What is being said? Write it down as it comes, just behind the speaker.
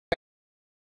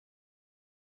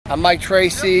I'm Mike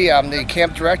Tracy. I'm the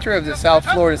camp director of the South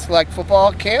Florida Select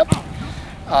Football Camp.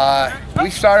 We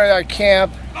started our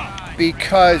camp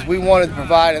because we wanted to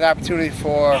provide an opportunity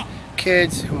for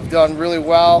kids who've done really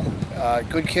well,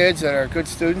 good kids that are good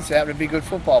students that happen to be good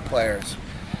football players.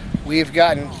 We have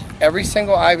gotten every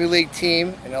single Ivy League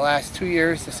team in the last 2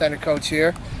 years to send a coach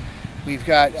here. We've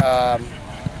got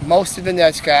most of the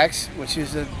NESCACs, which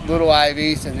is the little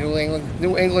Ivies, the New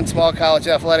England Small College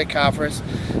Athletic Conference,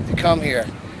 to come here.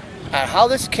 How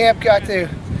this camp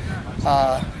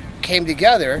came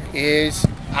together is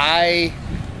I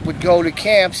would go to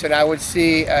camps and I would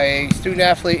see a student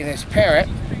athlete and his parent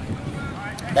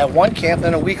at one camp,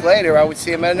 then a week later I would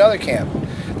see him at another camp.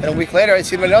 Then a week later I'd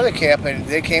see him at another camp, and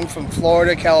they came from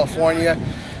Florida, California,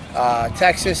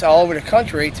 Texas, all over the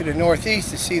country to the Northeast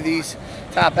to see these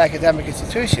top academic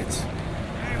institutions.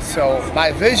 So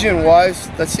my vision was,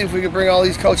 let's see if we could bring all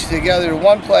these coaches together to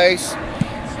one place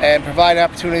and provide an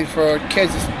opportunity for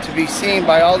kids to be seen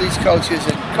by all these coaches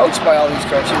and coached by all these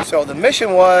coaches. So the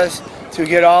mission was to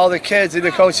get all the kids and the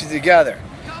coaches together.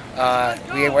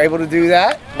 We were able to do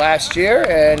that last year,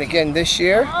 and again this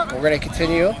year. We're going to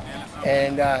continue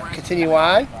and continue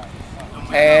on.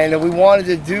 And we wanted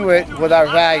to do it with our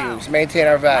values, maintain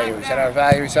our values. And our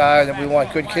values are that we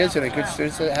want good kids and good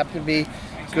students that happen to be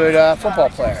good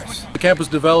football players. The camp was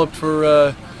developed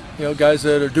for guys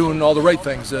that are doing all the right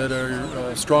things, that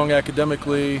are strong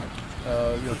academically,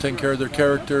 taking care of their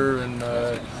character, and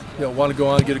want to go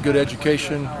on and get a good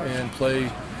education and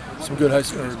play some good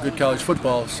good college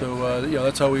football. So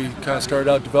that's how we kind of started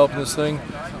out developing this thing.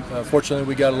 Fortunately,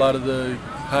 we got a lot of the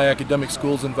high academic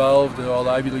schools involved, all the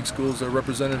Ivy League schools that are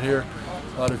represented here.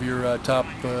 A lot of your top,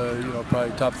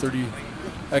 probably top 30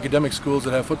 academic schools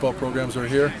that have football programs are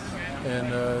here.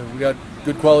 And we got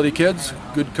good quality kids,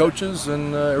 good coaches,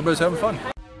 and everybody's having fun.